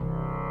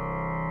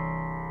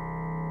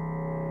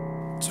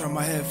Turn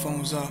my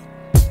headphones up.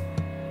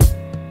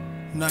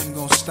 Nothing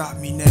gonna stop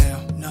me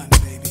now.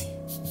 Nothing, baby.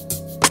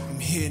 I'm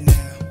here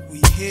now. We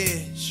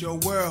here. It's your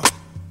world.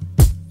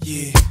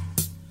 Yeah.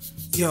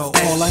 Yo,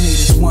 all I need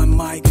is one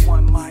mic. Yeah.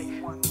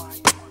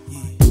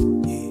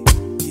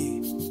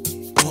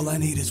 All I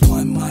need is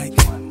one mic.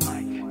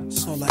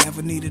 That's all I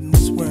ever needed in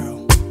this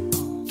world.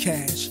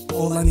 Cash.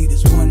 All I need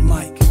is one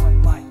mic.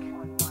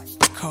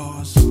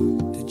 Cars,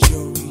 the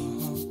jewelry.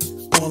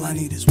 All I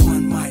need is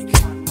one mic.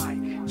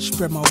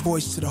 Spread my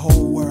voice to the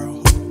whole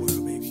world.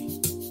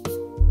 Baby.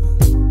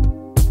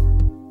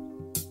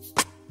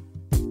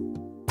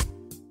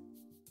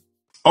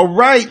 All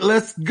right,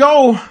 let's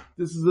go.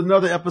 This is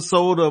another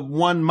episode of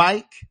One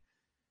Mic,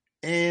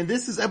 and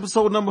this is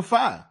episode number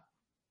 5.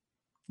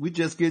 We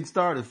just getting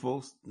started,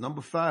 folks.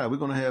 Number 5. We're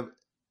going to have,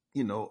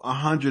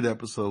 100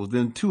 episodes,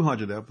 then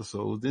 200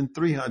 episodes, then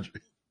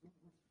 300.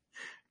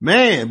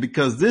 Man,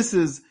 because this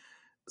is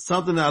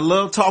something I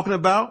love talking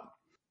about.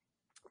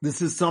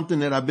 This is something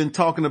that I've been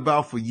talking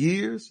about for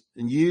years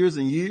and years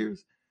and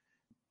years.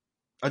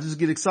 I just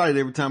get excited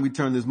every time we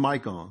turn this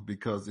mic on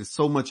because there's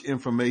so much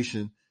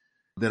information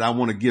that I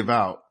want to give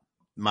out.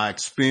 My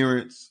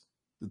experience,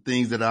 the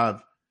things that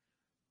I've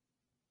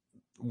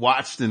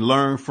watched and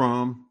learned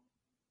from.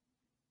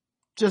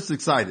 Just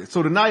excited.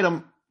 So tonight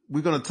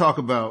we're going to talk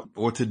about,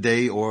 or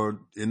today or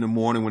in the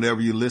morning,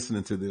 whenever you're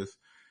listening to this,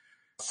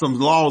 some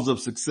laws of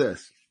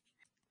success.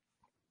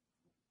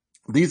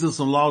 These are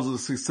some laws of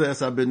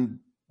success I've been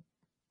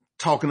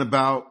talking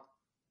about,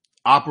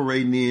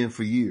 operating in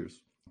for years.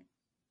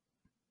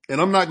 And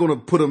I'm not going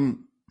to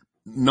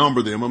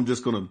number them. I'm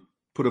just going to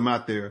put them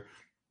out there,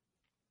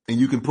 and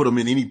you can put them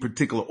in any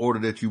particular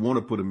order that you want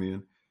to put them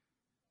in.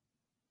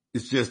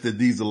 It's just that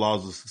these are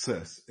laws of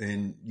success.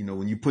 And,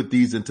 when you put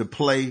these into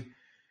play,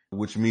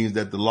 which means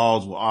that the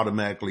laws will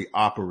automatically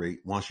operate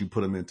once you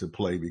put them into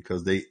play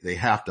because they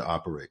have to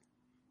operate.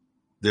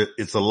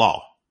 It's a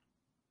law.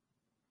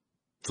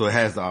 So it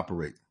has to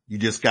operate. You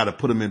just got to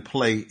put them in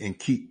play and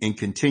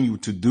continue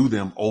to do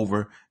them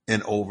over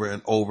and over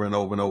and over and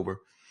over and over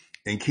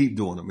and keep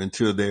doing them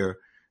until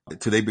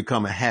they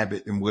become a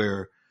habit and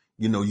where,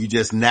 you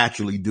just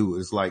naturally do it.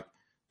 It's like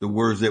the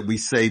words that we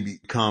say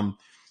become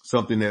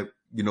something that,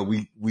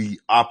 we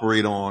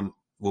operate on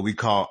what we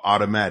call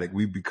automatic.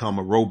 We become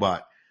a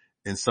robot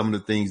in some of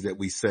the things that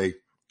we say,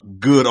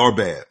 good or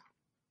bad.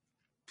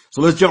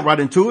 So let's jump right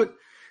into it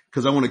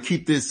because I want to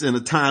keep this in a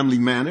timely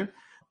manner.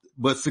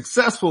 But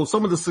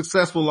some of the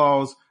successful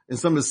laws and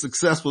some of the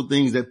successful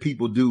things that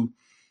people do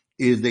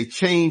is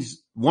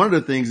one of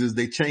the things is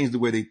they change the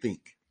way they think.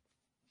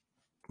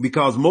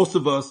 Because most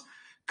of us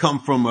come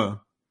from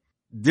a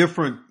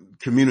different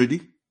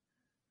community,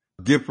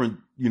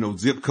 different,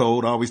 zip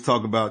code. I always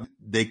talk about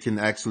they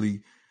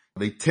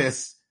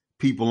test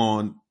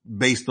people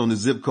based on the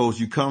zip codes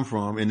you come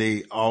from, and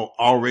they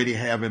already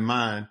have in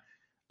mind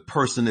the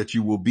person that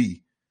you will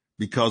be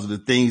because of the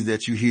things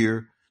that you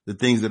hear, the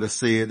things that are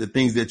said, the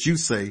things that you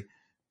say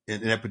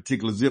in that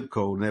particular zip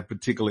code, in that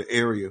particular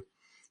area,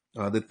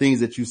 the things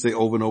that you say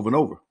over and over and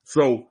over.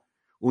 So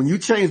when you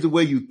change the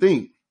way you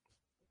think,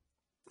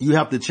 you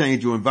have to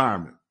change your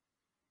environment.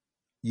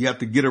 You have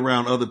to get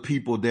around other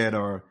people that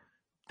are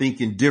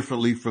thinking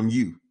differently from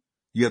you.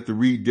 You have to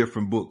read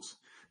different books.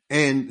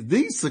 And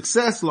these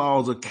success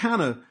laws are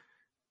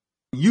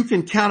you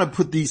can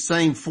put these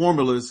same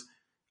formulas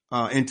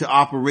into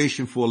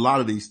operation for a lot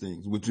of these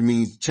things, which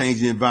means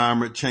change the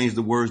environment, change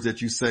the words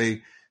that you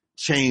say,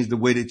 change the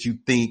way that you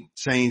think,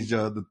 change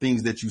the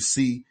things that you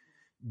see.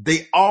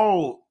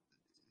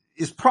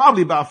 It's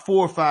probably about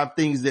 4 or 5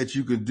 things that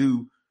you can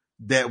do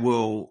that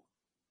will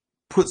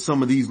put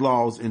some of these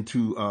laws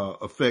into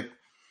effect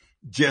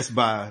just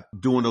by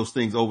doing those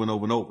things over and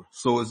over and over.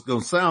 So it's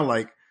going to sound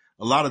like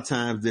a lot of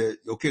times that,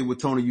 okay,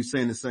 with Tony, you're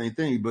saying the same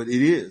thing, but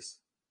it is.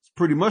 It's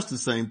pretty much the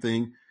same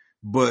thing,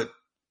 but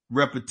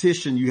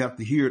repetition, you have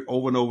to hear it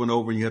over and over and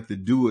over, and you have to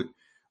do it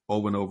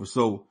over and over.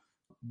 So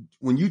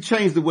when you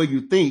change the way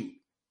you think,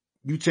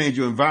 you change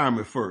your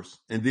environment first.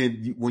 And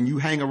then when you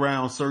hang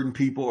around certain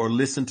people or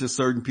listen to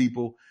certain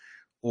people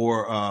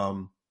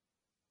or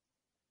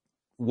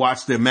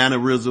watch their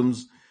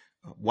mannerisms,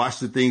 watch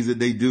the things that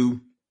they do,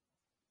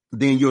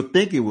 then your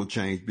thinking will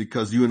change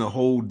because you're in a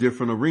whole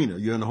different arena.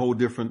 You're in a whole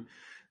different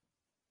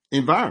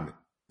environment.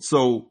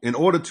 So in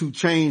order to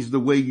change the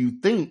way you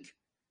think,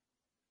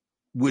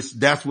 which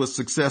that's what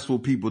successful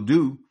people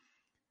do,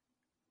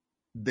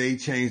 they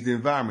change the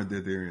environment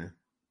that they're in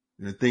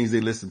and the things they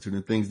listen to,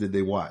 the things that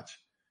they watch.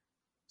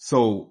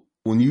 So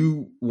when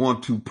you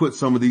want to put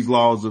some of these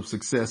laws of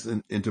success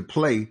into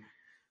play,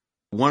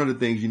 one of the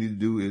things you need to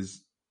do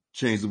is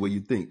change the way you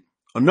think.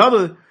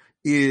 Another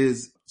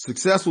is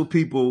successful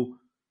people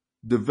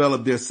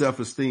develop their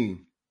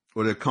self-esteem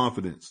or their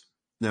confidence.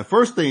 Now,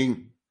 first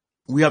thing,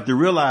 we have to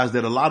realize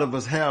that a lot of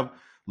us have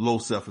low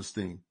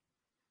self-esteem.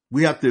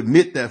 We have to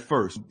admit that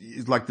first.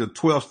 It's like the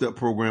 12-step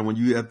program when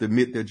you have to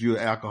admit that you're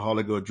an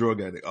alcoholic or a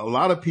drug addict. A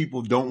lot of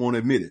people don't want to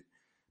admit it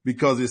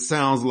because it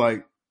sounds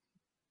like,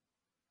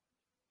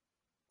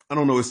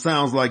 it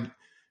sounds like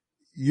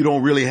you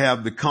don't really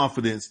have the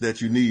confidence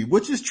that you need,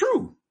 which is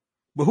true.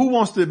 But who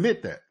wants to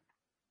admit that?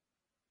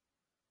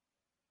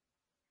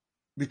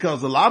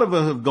 Because a lot of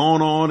us have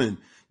gone on and,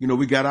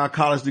 we got our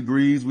college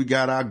degrees, we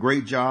got our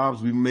great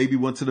jobs, we maybe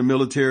went to the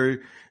military.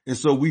 And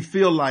so we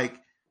feel like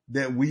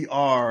that we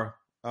are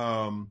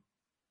that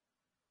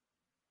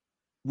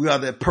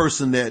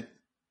person that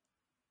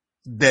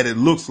it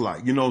looks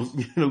like,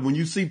 when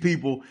you see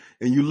people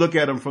and you look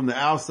at them from the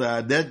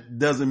outside, that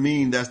doesn't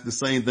mean that's the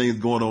same thing that's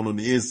going on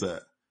the inside.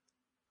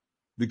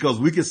 Because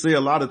we can say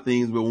a lot of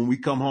things, but when we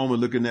come home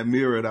and look in that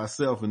mirror at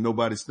ourselves and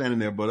nobody's standing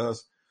there but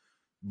us,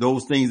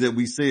 those things that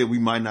we said, we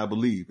might not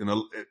believe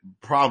and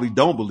probably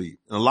don't believe.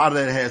 And a lot of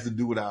that has to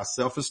do with our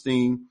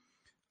self-esteem,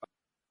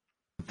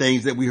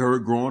 things that we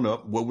heard growing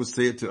up, what was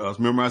said to us.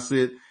 Remember I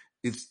said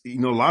it's, a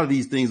lot of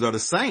these things are the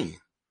same.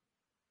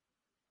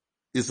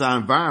 It's our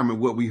environment,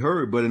 what we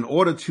heard. But in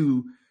order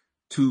to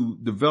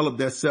develop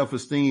that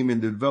self-esteem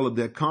and develop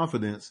that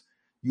confidence,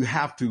 you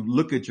have to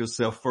look at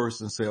yourself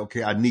first and say,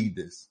 okay, I need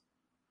this.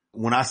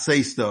 When I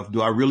say stuff,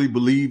 do I really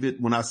believe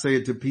it? When I say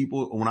it to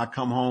people, or when I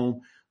come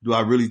home, do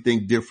I really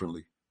think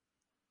differently?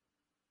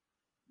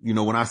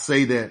 When I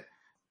say that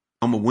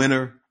I'm a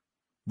winner,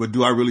 but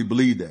do I really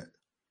believe that?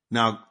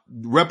 Now,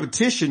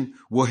 repetition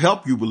will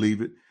help you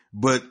believe it,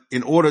 but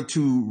in order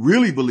to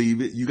really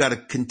believe it, you got to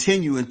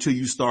continue until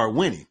you start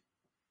winning.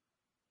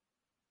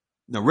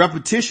 Now,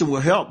 repetition will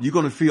help. You're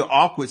going to feel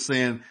awkward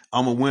saying,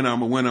 I'm a winner,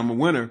 I'm a winner, I'm a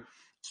winner,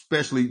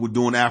 especially with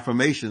doing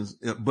affirmations.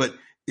 But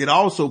it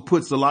also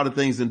puts a lot of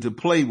things into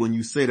play when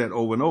you say that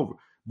over and over.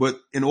 But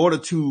in order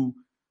to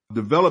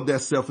develop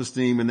that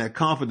self-esteem and that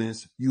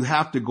confidence, you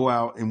have to go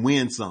out and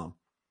win some.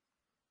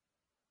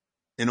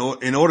 In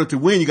order to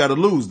win, you got to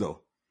lose,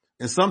 though.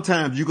 And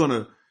sometimes you're going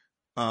to,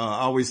 I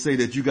always say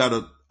that you got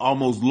to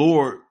almost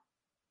lower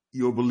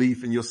your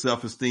belief in your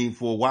self-esteem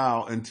for a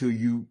while until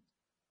you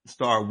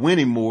start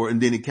winning more,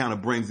 and then it kind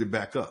of brings it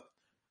back up.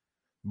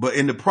 But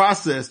in the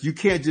process, you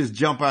can't just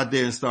jump out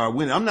there and start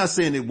winning. I'm not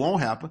saying it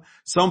won't happen.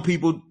 Some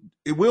people,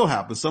 it will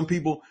happen. Some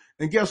people,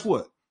 and guess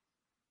what?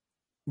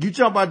 You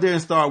jump out there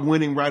and start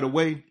winning right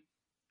away,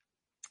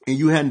 and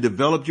you hadn't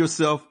developed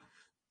yourself,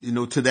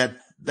 to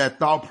that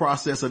thought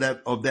process of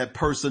that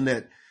person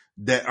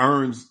that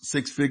earns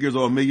six figures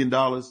or $1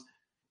 million.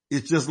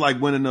 It's just like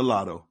winning the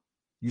lotto.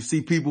 You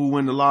see people who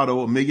win the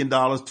lotto, $1 million,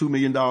 $2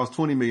 million,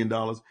 $20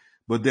 million,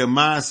 but their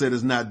mindset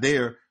is not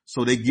there.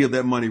 So they give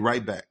that money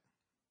right back.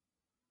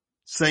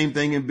 Same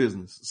thing in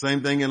business,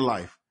 same thing in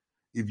life.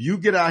 If you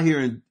get out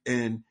here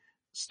and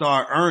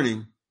start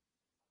earning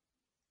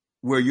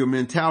where your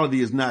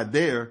mentality is not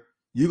there,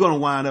 you're going to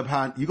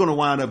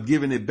wind up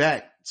giving it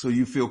back so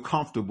you feel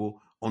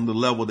comfortable on the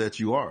level that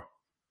you are.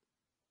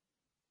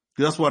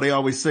 That's why they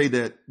always say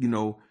that,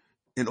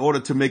 in order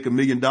to make $1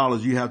 million,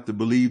 you have to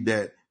believe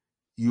that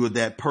you are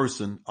that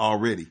person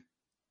already.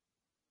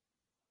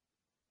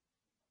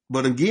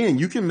 But again,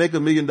 you can make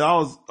 $1 million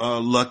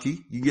lucky.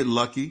 You get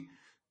lucky.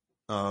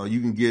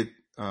 You can get,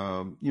 there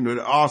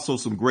are also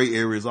some gray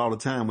areas all the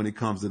time when it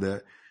comes to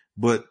that.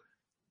 But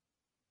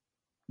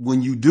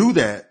when you do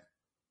that,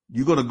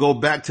 you're going to go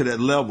back to that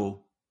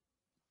level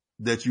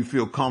that you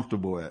feel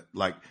comfortable at.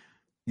 Like,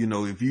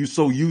 if you're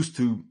so used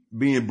to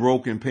being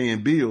broke and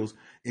paying bills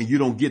and you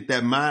don't get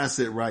that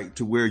mindset right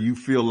to where you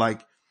feel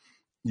like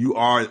you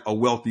are a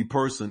wealthy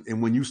person.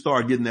 And when you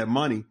start getting that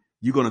money,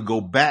 you're going to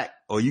go back,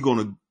 or you're going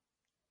to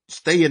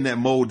stay in that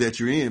mode that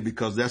you're in,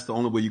 because that's the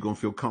only way you're going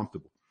to feel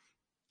comfortable.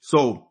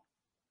 So,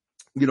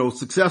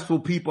 successful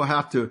people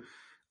have to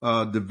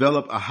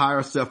develop a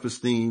higher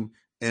self-esteem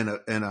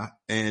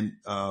and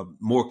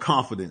more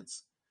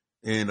confidence.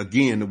 And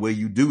again, the way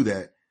you do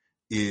that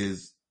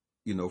is,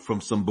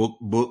 from some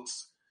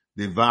books,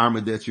 the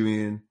environment that you're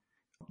in,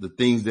 the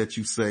things that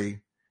you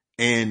say,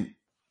 and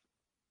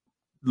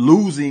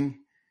losing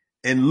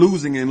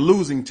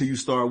till you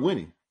start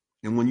winning.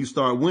 And when you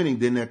start winning,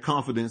 then that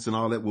confidence and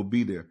all that will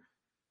be there.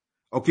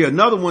 Okay.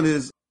 Another one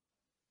is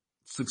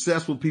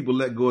successful people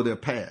let go of their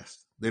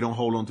past. They don't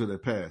hold on to their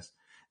past.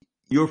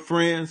 Your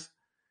friends,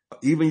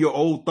 even your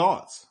old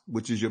thoughts,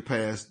 which is your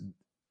past,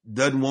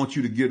 doesn't want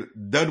you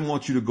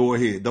to go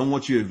ahead. Don't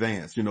want you to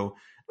advance.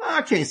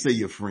 I can't say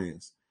your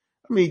friends.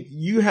 I mean,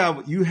 you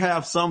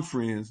have some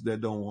friends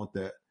that don't want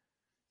that.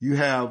 You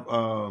have,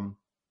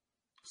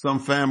 some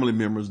family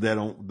members that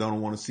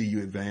don't want to see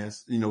you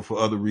advance, for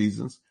other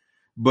reasons.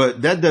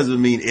 But that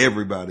doesn't mean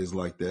everybody's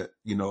like that.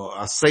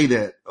 I say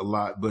that a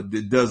lot, but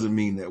it doesn't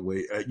mean that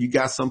way. You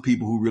got some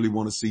people who really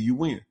want to see you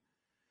win.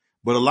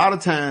 But a lot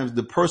of times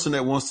the person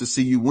that wants to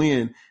see you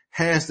win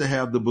has to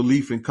have the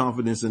belief and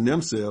confidence in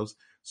themselves,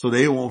 so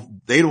they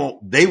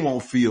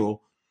won't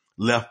feel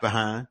left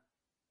behind.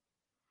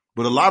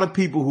 But a lot of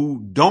people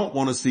who don't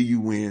want to see you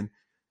win,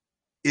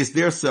 it's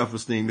their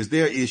self-esteem, it's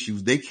their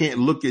issues. They can't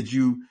look at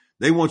you.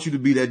 They want you to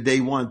be that day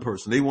one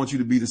person. They want you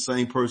to be the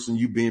same person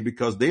you've been,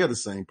 because they are the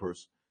same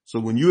person. So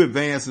when you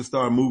advance and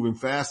start moving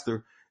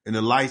faster and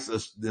the lights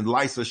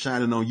are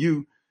shining on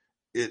you,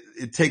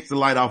 it takes the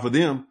light off of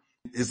them.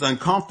 It's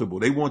uncomfortable.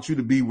 They want you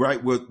to be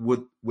right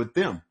with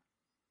them.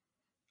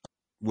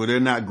 where they're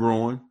not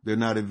growing, they're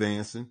not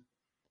advancing.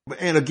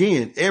 And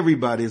again,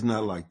 everybody is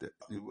not like that.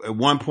 At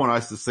one point, I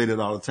used to say that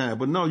all the time,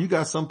 but no, you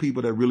got some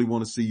people that really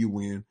want to see you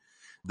win.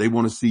 They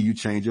want to see you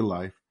change your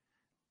life.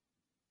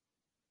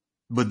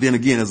 But then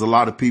again, there's a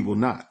lot of people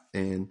not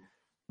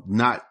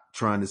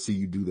trying to see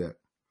you do that.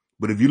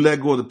 But if you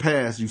let go of the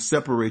past, you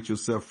separate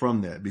yourself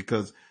from that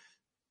because,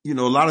 a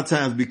lot of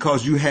times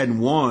because you hadn't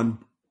won,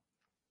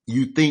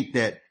 you think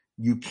that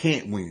you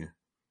can't win.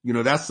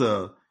 That's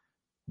a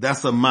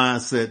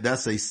mindset.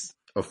 That's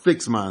a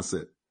fixed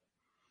mindset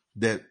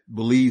that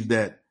believes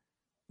that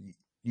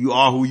you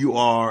are who you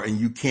are and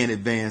you can't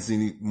advance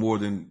any more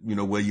than,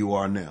 where you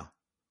are now.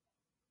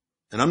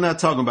 And I'm not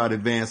talking about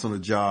advance on a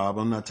job.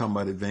 I'm not talking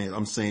about advance.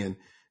 I'm saying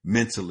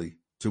mentally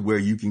to where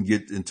you can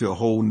get into a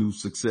whole new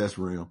success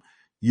realm.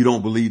 You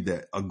don't believe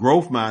that. A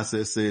growth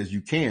mindset says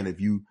you can if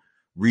you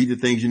read the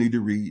things you need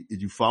to read,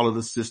 if you follow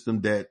the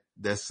system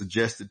that's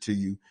suggested to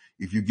you,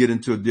 if you get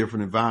into a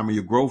different environment.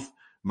 Your growth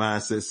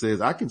mindset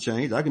says I can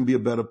change. I can be a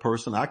better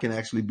person. I can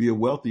actually be a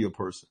wealthier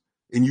person.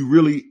 And you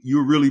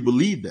really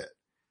believe that.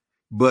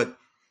 But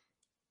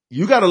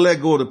you got to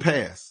let go of the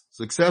past.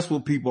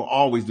 Successful people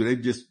always do.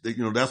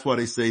 That's why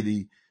they say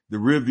the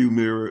rearview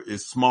mirror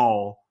is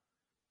small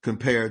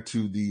compared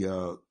to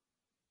the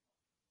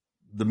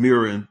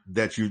mirror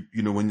that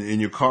when in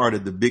your car,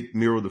 that the big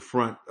mirror, the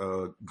front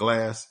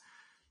glass,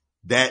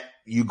 that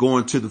you go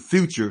into the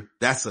future.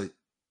 That's a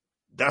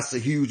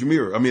huge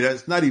mirror. I mean,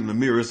 that's not even a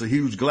mirror. It's a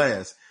huge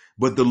glass.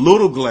 But the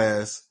little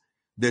glass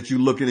that you're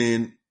looking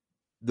in,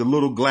 the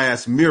little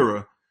glass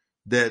mirror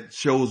that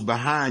shows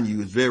behind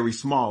you is very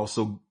small.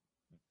 So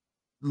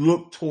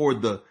look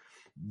toward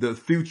the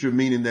future,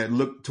 meaning that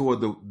look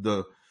toward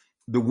the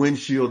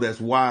windshield that's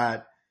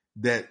wide,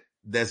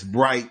 that's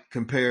bright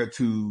compared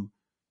to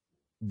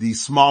the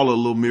smaller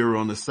little mirror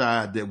on the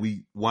side that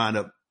we wind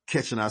up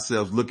catching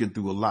ourselves looking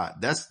through a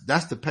lot. That's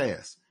the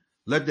past.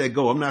 Let that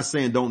go. I'm not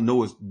saying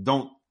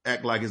don't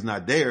act like it's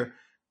not there,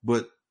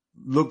 but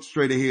look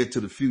straight ahead to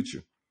the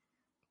future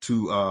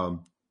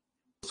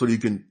so you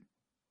can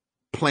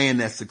plan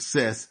that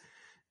success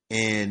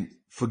and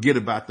forget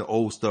about the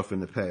old stuff in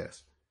the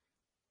past.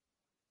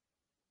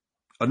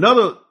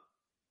 Another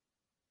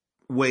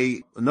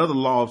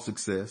law of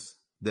success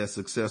that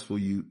successful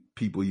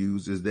people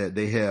use is that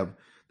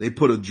they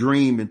put a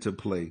dream into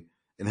play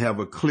and have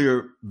a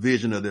clear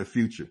vision of their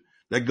future.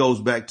 That goes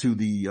back to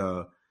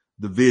the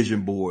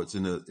vision boards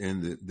and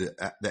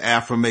the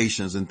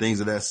affirmations and things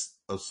of that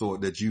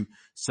sort, that you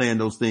saying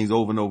those things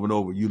over and over and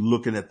over. You're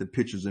looking at the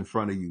pictures in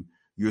front of you.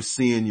 You're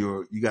seeing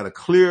you got a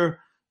clear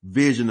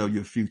vision of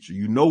your future.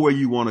 You know where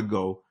you want to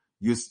go.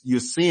 You're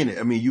seeing it.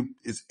 I mean,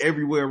 it's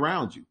everywhere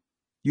around you.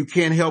 You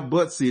can't help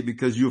but see it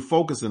because you're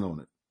focusing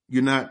on it.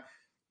 You're not,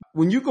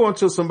 when you go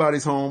into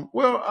somebody's home,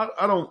 well,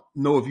 I don't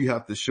know if you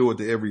have to show it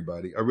to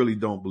everybody. I really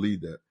don't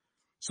believe that.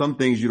 Some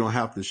things you don't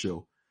have to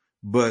show.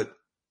 But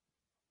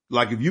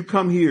like if you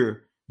come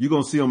here, you're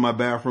going to see on my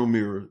bathroom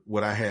mirror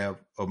what I have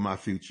of my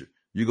future.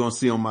 You're going to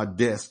see on my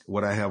desk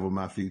what I have of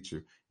my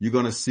future. You're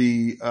going to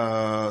see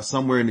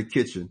somewhere in the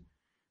kitchen,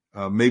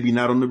 maybe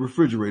not on the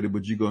refrigerator,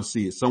 but you're going to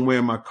see it. Somewhere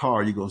in my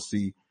car, you're going to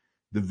see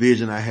the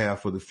vision I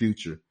have for the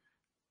future.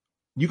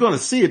 You're going to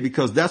see it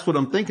because that's what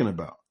I'm thinking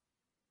about.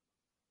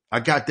 I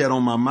got that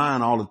on my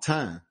mind all the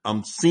time.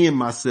 I'm seeing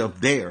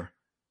myself there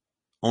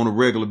on a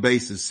regular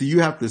basis. So you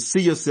have to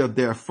see yourself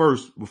there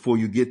first before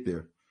you get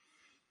there.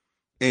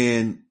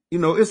 And,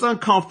 it's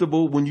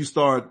uncomfortable when you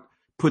start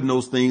putting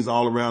those things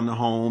all around the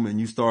home and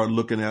you start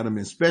looking at them,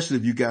 especially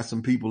if you got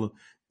some people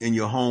in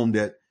your home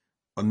that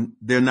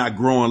they're not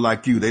growing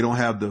like you. They're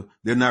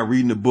not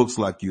reading the books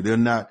like you. They're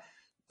not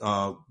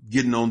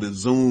getting on the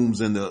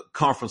Zooms and the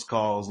conference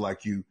calls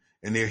like you.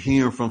 And they're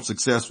hearing from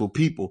successful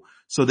people.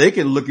 So they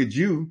can look at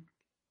you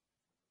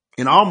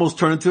and almost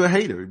turn into a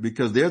hater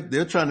because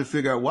they're trying to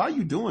figure out, why are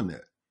you doing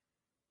that?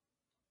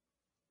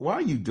 Why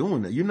are you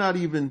doing that? You're not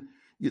even,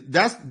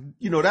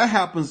 that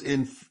happens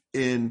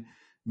in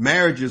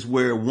marriages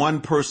where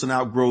one person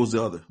outgrows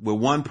the other, where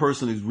one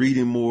person is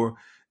reading more,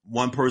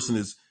 one person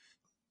is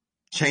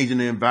changing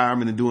the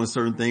environment and doing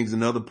certain things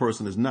and the other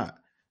person is not.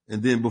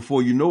 And then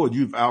before you know it,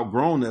 you've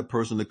outgrown that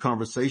person. The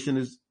conversation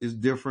is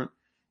different.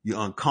 You're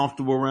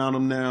uncomfortable around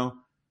them now.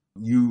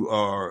 You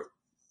are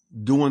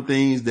doing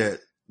things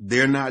that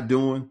they're not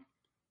doing,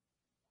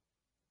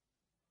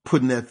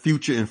 putting that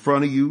future in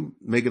front of you,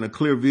 making a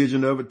clear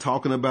vision of it,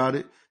 talking about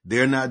it.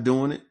 They're not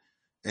doing it.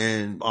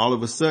 And all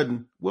of a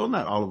sudden, well,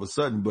 not all of a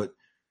sudden, but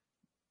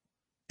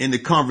in the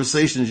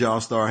conversations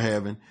y'all start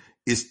having,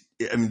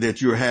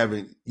 that you're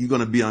having, you're going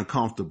to be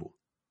uncomfortable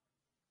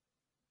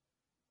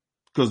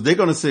because they're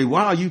going to say,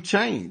 wow, you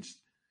changed.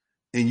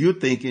 And you're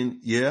thinking,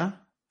 yeah,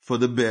 for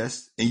the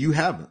best, and you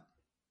haven't.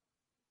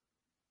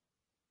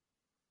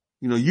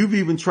 You've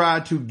even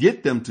tried to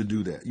get them to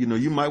do that.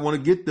 You might want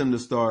to get them to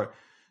start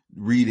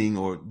reading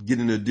or get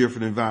in a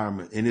different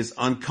environment, and it's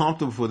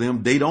uncomfortable for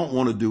them. They don't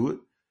want to do it.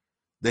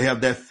 They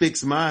have that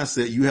fixed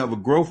mindset. You have a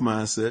growth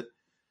mindset,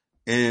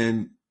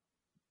 and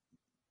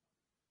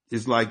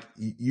it's like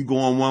you go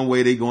on one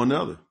way, they go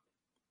another.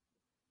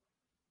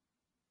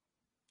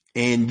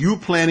 and you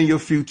planning your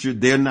future,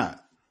 they're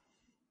not.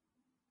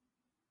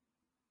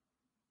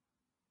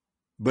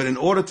 But in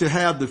order to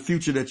have the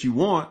future that you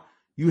want,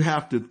 you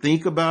have to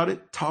think about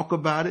it, talk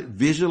about it,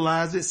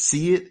 visualize it,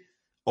 see it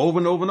over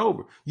and over and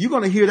over. You're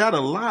going to hear that a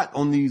lot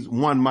on these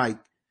One Mic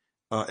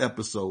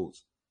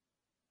episodes.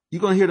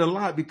 You're going to hear it a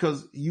lot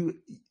because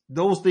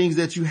those things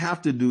that you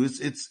have to do,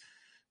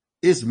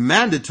 it's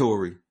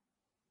mandatory.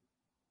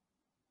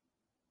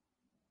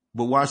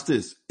 But watch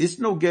this. It's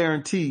no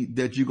guarantee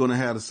that you're going to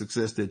have the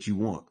success that you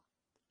want,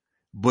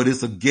 but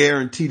it's a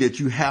guarantee that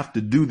you have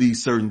to do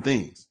these certain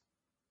things.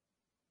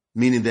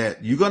 Meaning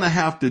that you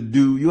have to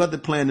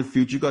plan the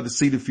future. You got to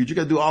see the future. You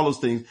got to do all those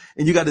things,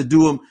 and you got to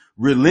do them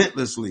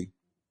relentlessly.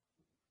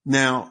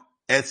 Now,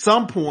 at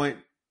some point,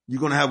 you're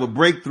going to have a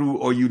breakthrough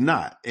or you're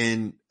not.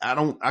 And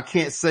I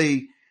can't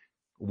say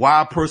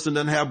why a person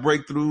doesn't have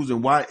breakthroughs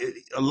and why.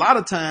 A lot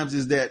of times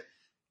is that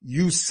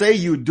you say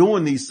you're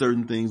doing these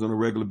certain things on a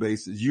regular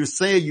basis. You're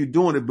saying you're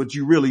doing it, but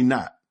you're really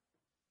not.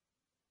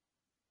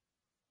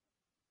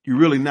 You're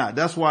really not.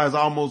 That's why it's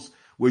almost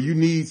where you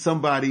need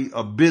somebody,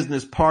 a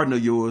business partner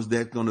of yours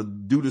that's going to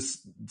do the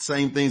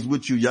same things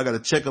with you. Y'all got to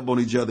check up on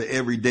each other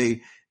every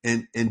day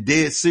and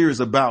dead serious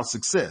about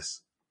success.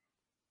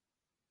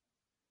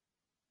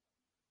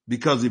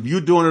 Because if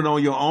you're doing it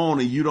on your own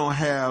and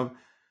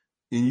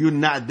you're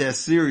not that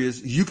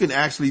serious, you can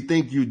actually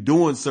think you're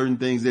doing certain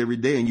things every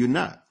day and you're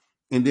not.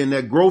 And then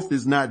that growth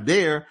is not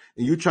there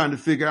and you're trying to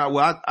figure out,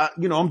 well,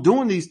 I'm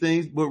doing these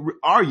things, but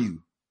are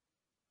you?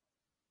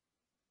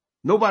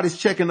 Nobody's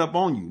checking up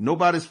on you.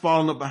 Nobody's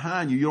following up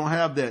behind you. You don't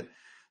have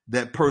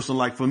that person.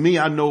 Like for me,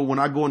 I know when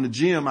I go in the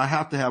gym, I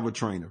have to have a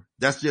trainer.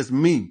 That's just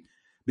me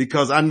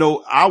because I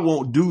know I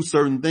won't do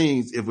certain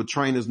things if a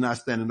trainer's not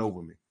standing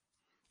over me.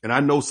 And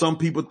I know some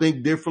people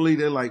think differently.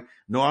 They're like,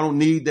 no, I don't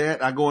need that.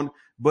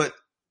 But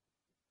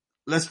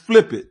let's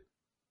flip it.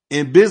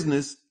 In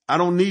business, I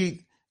don't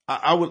need,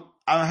 I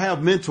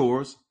have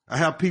mentors. I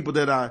have people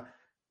that I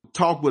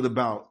talk with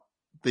about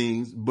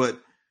things, but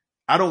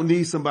I don't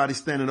need somebody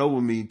standing over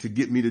me to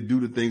get me to do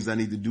the things I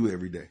need to do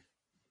every day.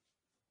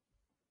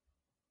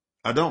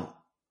 I don't.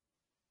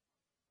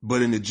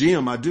 But in the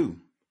gym, I do.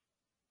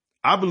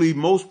 I believe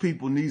most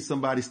people need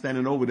somebody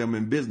standing over them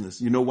in business.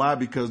 You know why?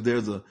 Because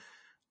there's a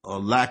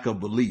lack of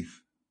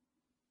belief.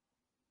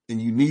 And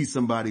you need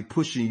somebody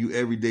pushing you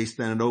every day,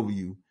 standing over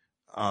you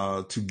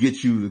to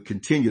get you to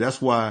continue.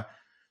 That's why,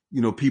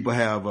 people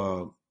have,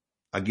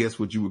 I guess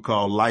what you would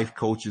call life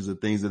coaches or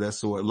things of that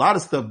sort. A lot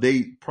of stuff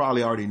they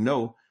probably already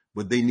know,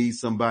 but they need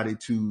somebody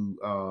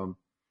to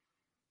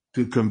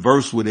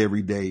converse with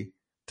every day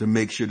to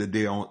make sure that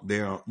they're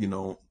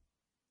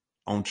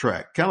on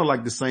track. Kind of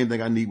like the same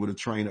thing I need with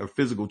a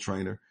physical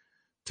trainer,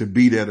 to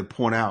be there to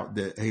point out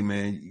that, hey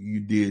man, you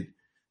did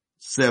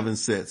 7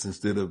 sets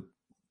instead of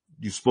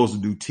you're supposed to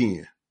do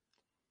 10.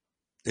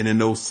 And in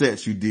those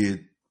sets, you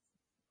did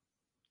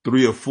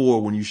 3 or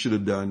 4 when you should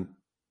have done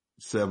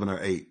 7 or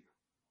 8.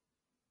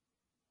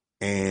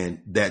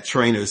 And that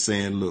trainer is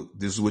saying, look,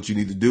 this is what you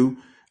need to do.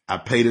 I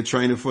paid a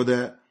trainer for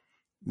that.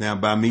 Now,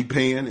 by me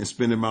paying and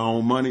spending my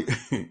own money,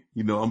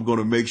 I'm going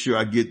to make sure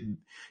I get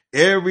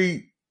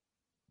every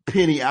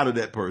penny out of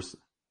that person.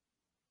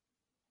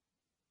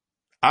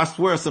 I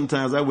swear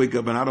sometimes I wake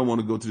up and I don't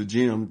want to go to the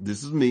gym.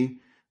 This is me,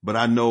 but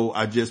I know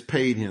I just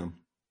paid him.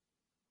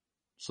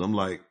 So I'm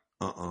like,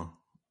 let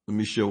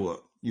me show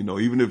up.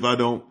 Even if I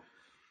don't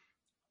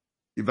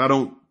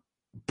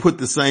put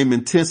the same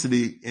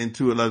intensity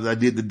into it as I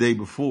did the day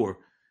before,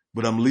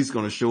 but I'm at least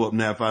going to show up.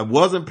 Now, if I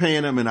wasn't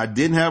paying him and I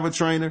didn't have a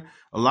trainer,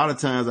 a lot of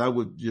times I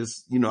would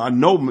just, I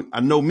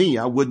know me,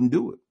 I wouldn't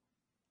do it.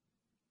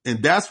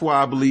 And that's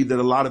why I believe that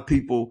a lot of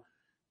people,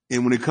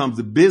 and when it comes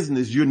to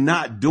business, you're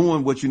not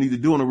doing what you need to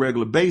do on a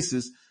regular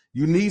basis.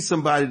 You need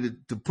somebody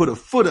to put a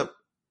foot up,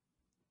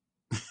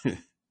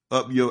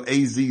 up your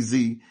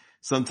AZZ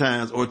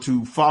sometimes, or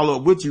to follow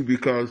up with you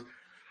because,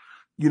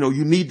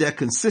 you need that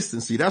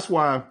consistency. That's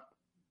why,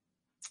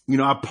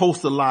 I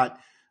post a lot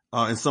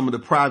in some of the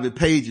private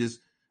pages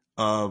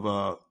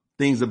of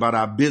things about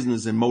our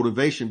business and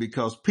motivation,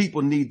 because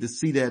people need to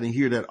see that and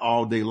hear that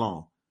all day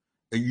long.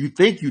 And you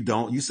think you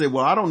don't. You say,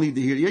 well, I don't need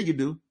to hear it. Yeah, you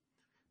do.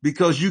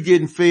 Because you're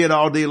getting fed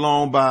all day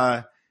long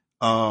by,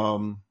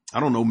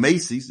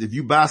 Macy's. If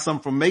you buy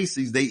something from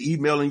Macy's, they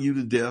emailing you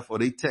to death or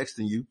they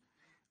texting you.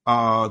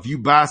 If you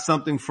buy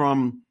something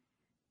from,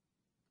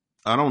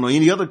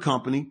 any other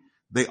company,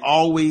 they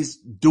always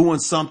doing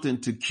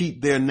something to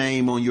keep their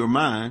name on your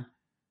mind.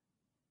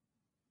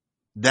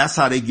 That's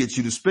how they get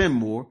you to spend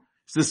more.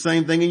 It's the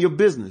same thing in your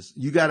business.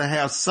 You got to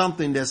have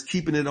something that's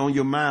keeping it on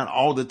your mind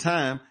all the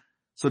time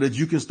so that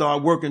you can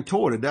start working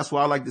toward it. That's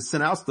why I like to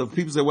send out stuff.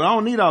 People say, well, I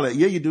don't need all that.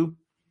 Yeah, you do.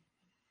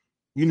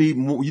 You need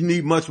more, you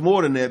need much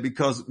more than that,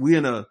 because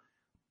we're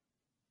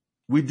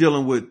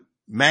dealing with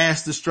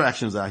mass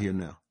distractions out here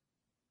now.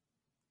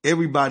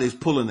 Everybody's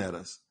pulling at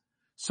us.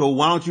 So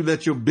why don't you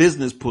let your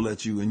business pull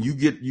at you and you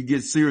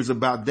get serious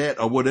about that,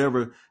 or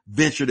whatever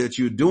venture that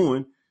you're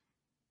doing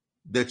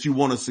that you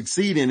want to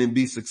succeed in and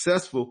be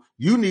successful.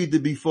 You need to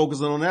be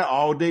focusing on that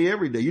all day,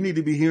 every day. You need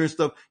to be hearing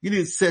stuff. You need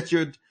to set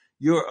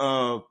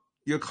your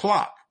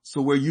clock.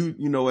 So where you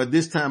know, at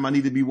this time I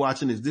need to be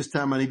watching this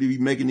time I need to be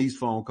making these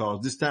phone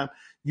calls, this time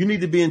you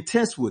need to be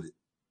intense with it.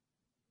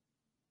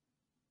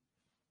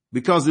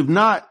 Because if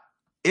not,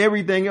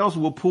 everything else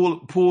will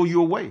pull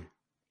you away.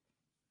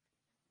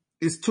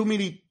 It's too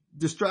many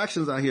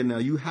distractions out here now.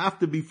 You have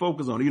to be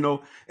focused on it,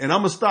 and I'm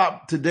going to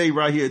stop today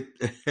right here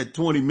at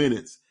 20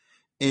 minutes.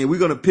 And we're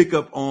going to pick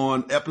up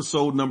on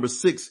episode number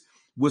 6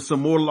 with some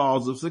more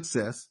laws of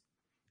success,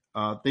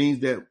 things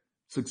that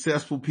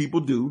successful people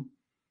do.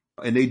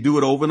 And they do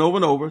it over and over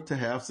and over to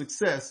have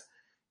success.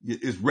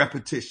 Is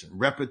repetition,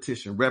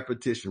 repetition,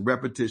 repetition,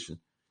 repetition.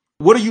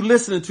 What are you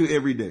listening to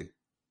every day?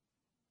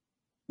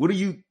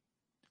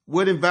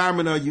 What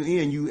environment are you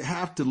in? You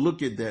have to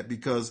look at that,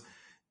 because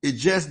it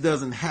just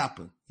doesn't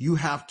happen. You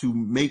have to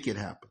make it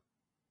happen.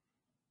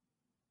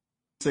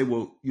 Say,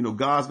 well,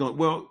 God's going,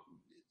 well,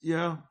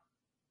 yeah,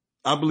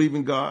 I believe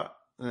in God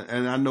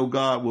and I know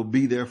God will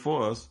be there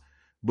for us,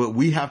 but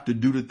we have to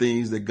do the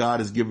things that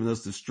God has given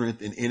us the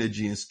strength and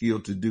energy and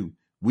skill to do.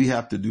 We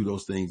have to do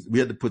those things. We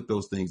have to put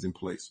those things in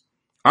place.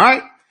 All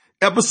right.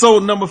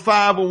 Episode number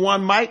 5 on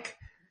One Mic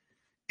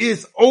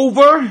is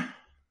over.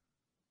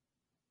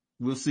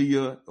 We'll see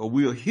you, or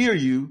we'll hear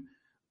you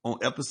on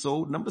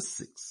episode number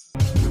 6.